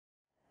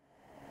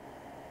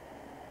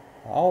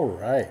All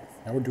right,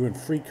 now we're doing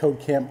Free Code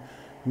Camp,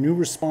 new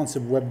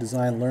responsive web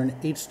design, learn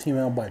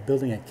HTML by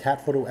building a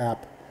cat photo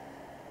app,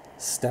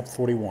 step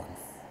 41.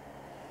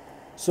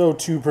 So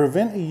to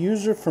prevent a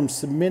user from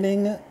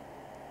submitting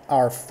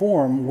our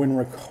form when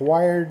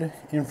required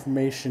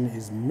information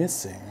is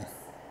missing,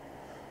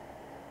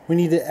 we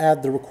need to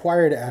add the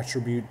required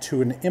attribute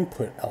to an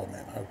input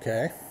element,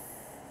 okay?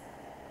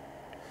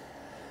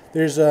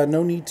 There's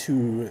no need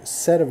to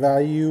set a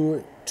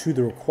value to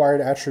the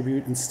required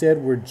attribute. Instead,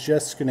 we're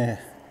just going to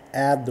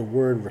add the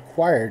word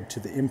required to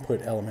the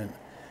input element,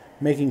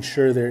 making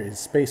sure there is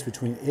space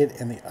between it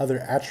and the other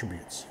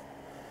attributes.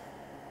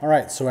 All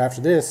right, so after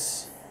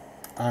this,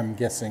 I'm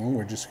guessing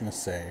we're just going to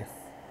say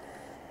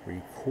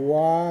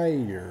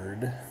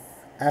required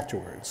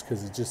afterwards,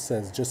 because it just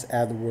says just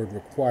add the word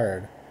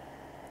required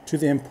to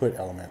the input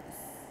element.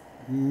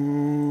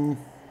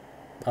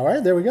 All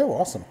right, there we go.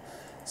 Awesome.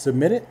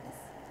 Submit it.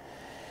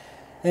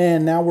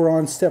 And now we're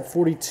on step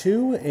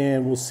 42,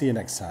 and we'll see you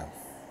next time.